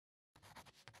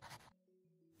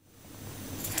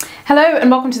Hello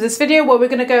and welcome to this video where we're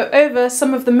going to go over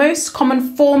some of the most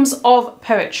common forms of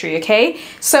poetry, okay?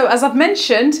 So as I've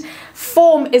mentioned,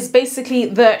 form is basically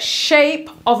the shape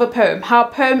of a poem, how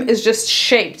a poem is just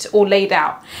shaped or laid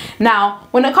out. Now,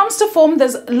 when it comes to form,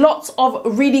 there's lots of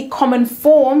really common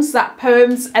forms that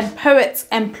poems and poets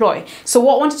employ. So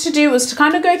what I wanted to do was to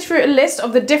kind of go through a list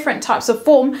of the different types of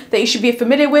form that you should be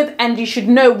familiar with and you should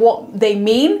know what they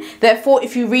mean. Therefore,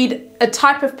 if you read a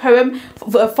type of poem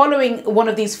following one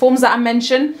of these forms that I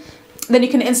mentioned, then you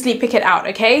can instantly pick it out,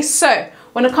 okay? So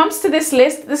when it comes to this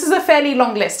list, this is a fairly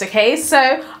long list, okay?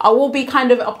 So I will be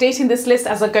kind of updating this list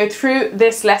as I go through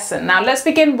this lesson. Now let's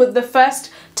begin with the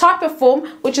first type of form,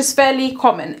 which is fairly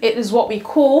common. It is what we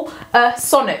call a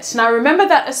sonnet. Now remember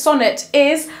that a sonnet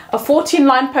is a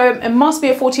 14-line poem. It must be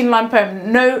a 14-line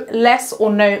poem, no less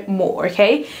or no more,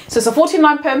 okay? So it's a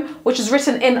 14-line poem which is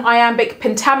written in iambic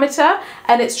pentameter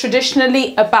and it's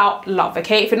traditionally about love,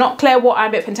 okay? If you're not clear what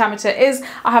iambic pentameter is,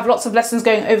 I have lots of lessons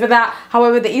going over that.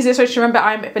 However, the easiest way to remember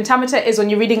iambic pentameter is when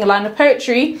you're reading a line of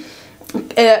poetry,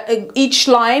 each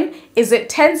line is it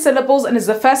 10 syllables and is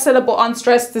the first syllable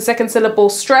unstressed, the second syllable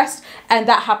stressed, and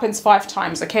that happens 5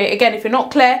 times, okay? Again, if you're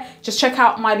not clear, just check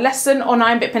out my lesson on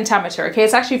iambic pentameter, okay?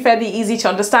 It's actually fairly easy to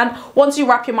understand once you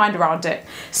wrap your mind around it.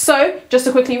 So just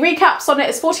to quickly recap, sonnet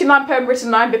is 14-line poem written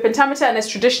in iambic pentameter and it's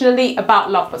traditionally about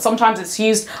love, but sometimes it's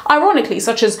used ironically,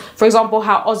 such as, for example,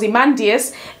 how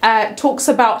Ozymandias talks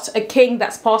about a king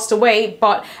that's passed away,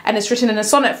 and it's written in a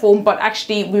sonnet form, but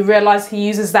actually we realize he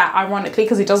uses that ironically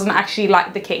because he doesn't actually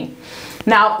like the king.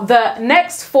 Now, the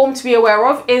next form to be aware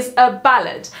of is a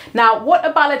ballad. Now, what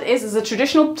a ballad is a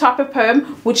traditional type of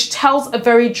poem which tells a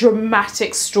very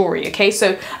dramatic story, okay?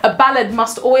 So a ballad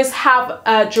must always have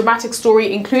a dramatic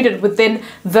story included within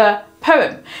the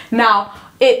poem. Now,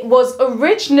 it was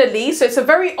originally, so it's a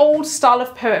very old style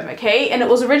of poem, okay? And it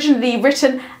was originally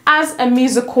written as a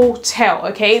musical tale,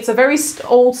 okay? It's a very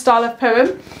old style of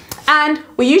poem. And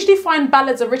we usually find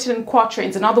ballads are written in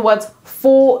quatrains, in other words,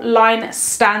 4-line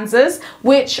stanzas,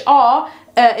 which are,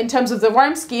 in terms of the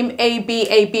rhyme scheme,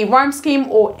 A-B rhyme scheme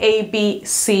or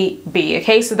A-B-C-B,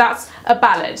 okay? So that's a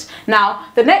ballad. Now,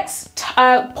 the next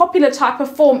popular type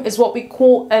of form is what we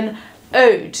call an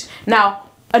ode. Now,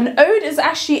 an ode is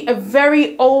actually a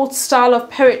very old style of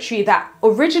poetry that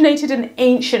originated in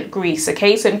ancient Greece,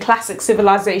 okay? So in classic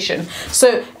civilization.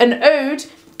 So an ode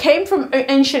came from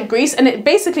ancient Greece and it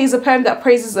basically is a poem that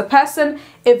praises a person,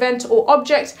 event or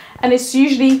object, and it's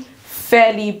usually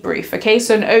fairly brief, okay?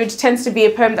 So an ode tends to be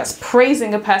a poem that's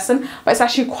praising a person, but it's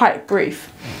actually quite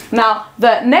brief. Now,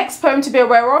 the next poem to be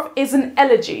aware of is an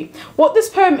elegy. What this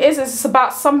poem is it's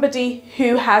about somebody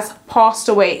who has passed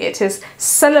away. It is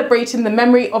celebrating the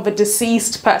memory of a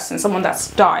deceased person, someone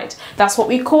that's died. That's what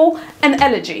we call an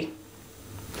elegy.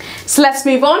 So let's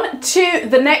move on to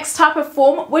the next type of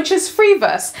form, which is free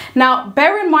verse. Now,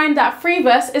 bear in mind that free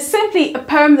verse is simply a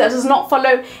poem that does not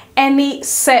follow any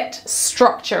set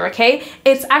structure, okay?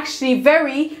 It's actually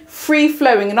very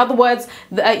free-flowing. In other words,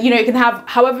 it can have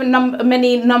however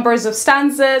many numbers of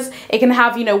stanzas. It can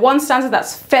have, one stanza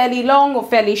that's fairly long or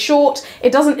fairly short.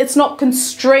 It's not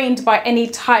constrained by any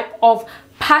type of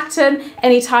pattern,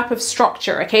 any type of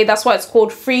structure, okay? That's why it's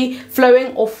called free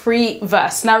flowing or free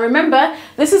verse. Now remember,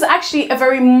 this is actually a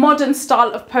very modern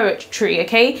style of poetry,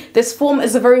 okay? This form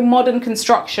is a very modern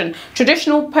construction.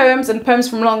 Traditional poems and poems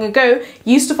from long ago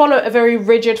used to follow a very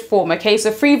rigid form, okay?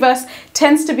 So free verse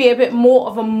tends to be a bit more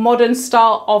of a modern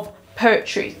style of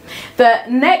poetry. The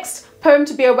next poem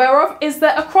to be aware of is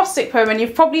the acrostic poem, and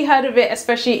you've probably heard of it,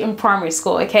 especially in primary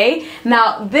school, okay?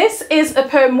 Now, this is a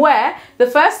poem where the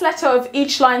first letter of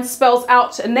each line spells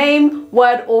out a name,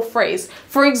 word, or phrase.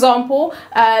 For example,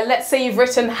 let's say you've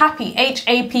written happy,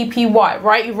 H-A-P-P-Y,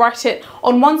 right? You write it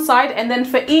on one side, and then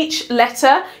for each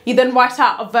letter, you then write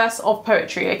out a verse of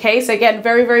poetry, okay? So again,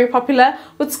 very, very popular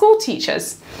with school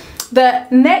teachers. The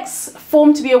next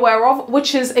form to be aware of,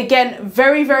 which is again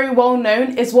very, very well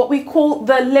known, is what we call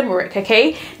the limerick,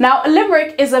 okay? Now, a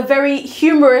limerick is a very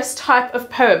humorous type of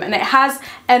poem and it has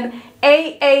an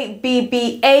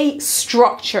A-A-B-B-A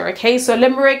structure, okay? So a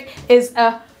limerick is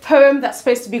a poem that's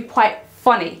supposed to be quite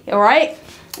funny, all right?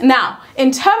 Now,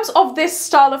 in terms of this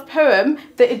style of poem,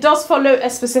 that it does follow a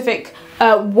specific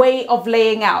way of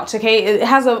laying out, okay? It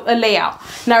has a layout.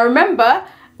 Now, remember,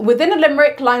 within a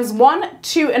limerick, lines 1,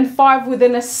 2, and 5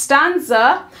 within a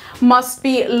stanza must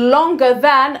be longer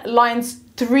than lines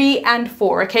 3 and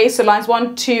 4, okay? So lines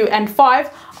 1, 2, and 5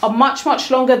 are much,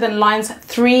 much longer than lines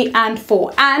 3 and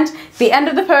 4. And the end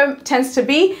of the poem tends to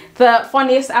be the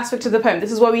funniest aspect of the poem.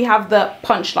 This is where we have the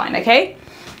punchline, okay?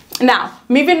 Now,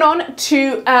 moving on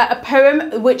to a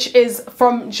poem which is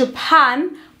from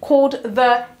Japan called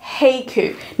the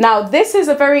haiku. Now, this is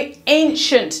a very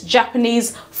ancient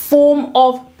Japanese form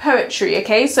of poetry,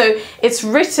 okay? So it's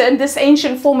written, this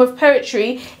ancient form of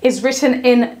poetry is written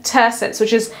in tercets,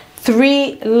 which is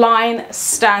 3-line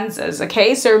stanzas,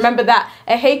 okay? So remember that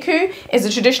a haiku is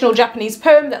a traditional Japanese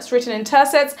poem that's written in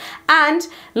tercets, and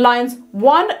lines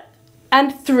 1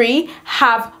 and 3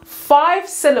 have 5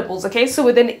 syllables, okay? So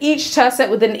within each tercet,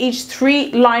 within each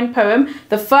 3-line poem,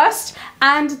 the first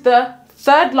and the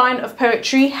third line of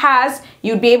poetry has,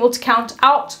 you'd be able to count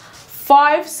out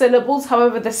 5 syllables.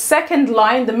 However, the second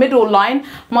line, the middle line,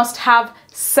 must have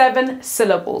 7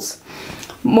 syllables.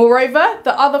 Moreover,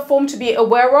 the other form to be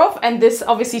aware of, and this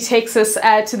obviously takes us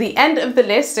to the end of the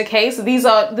list, okay? So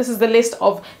this is the list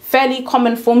of fairly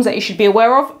common forms that you should be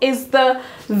aware of, is the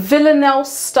villanelle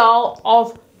style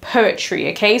of poetry,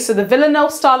 okay? So the villanelle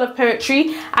style of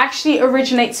poetry actually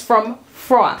originates from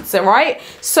France, all right?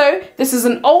 So this is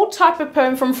an old type of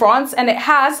poem from France, and it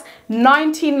has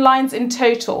 19 lines in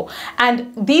total.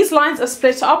 And these lines are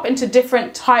split up into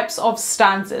different types of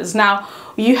stanzas. Now,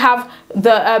 you have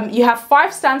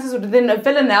 5 stanzas within a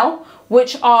villanelle,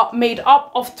 which are made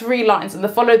up of 3 lines, and they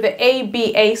follow the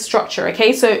ABA structure,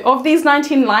 okay? So of these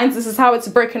 19 lines, this is how it's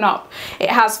broken up. It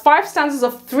has 5 stanzas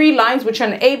of 3 lines, which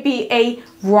are an ABA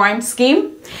rhyme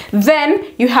scheme.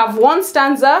 Then you have 1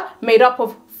 stanza made up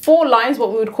of 4 lines,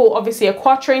 what we would call obviously a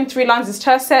quatrain. 3 lines is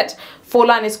tercet, 4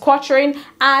 line is quatrain,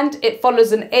 and it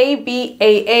follows an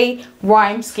ABAA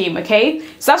rhyme scheme, okay?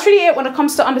 So that's really it when it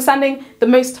comes to understanding the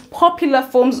most popular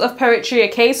forms of poetry,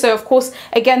 okay? So of course,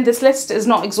 again, this list is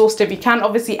not exhaustive. You can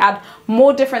obviously add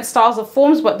more different styles of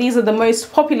forms, but these are the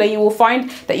most popular you will find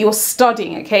that you're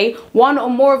studying, okay? 1 or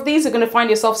more of these are going to find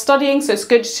yourself studying, so it's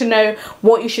good to know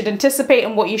what you should anticipate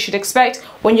and what you should expect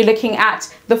when you're looking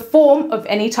at the form of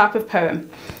any type of poem.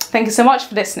 Thank you so much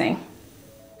for listening.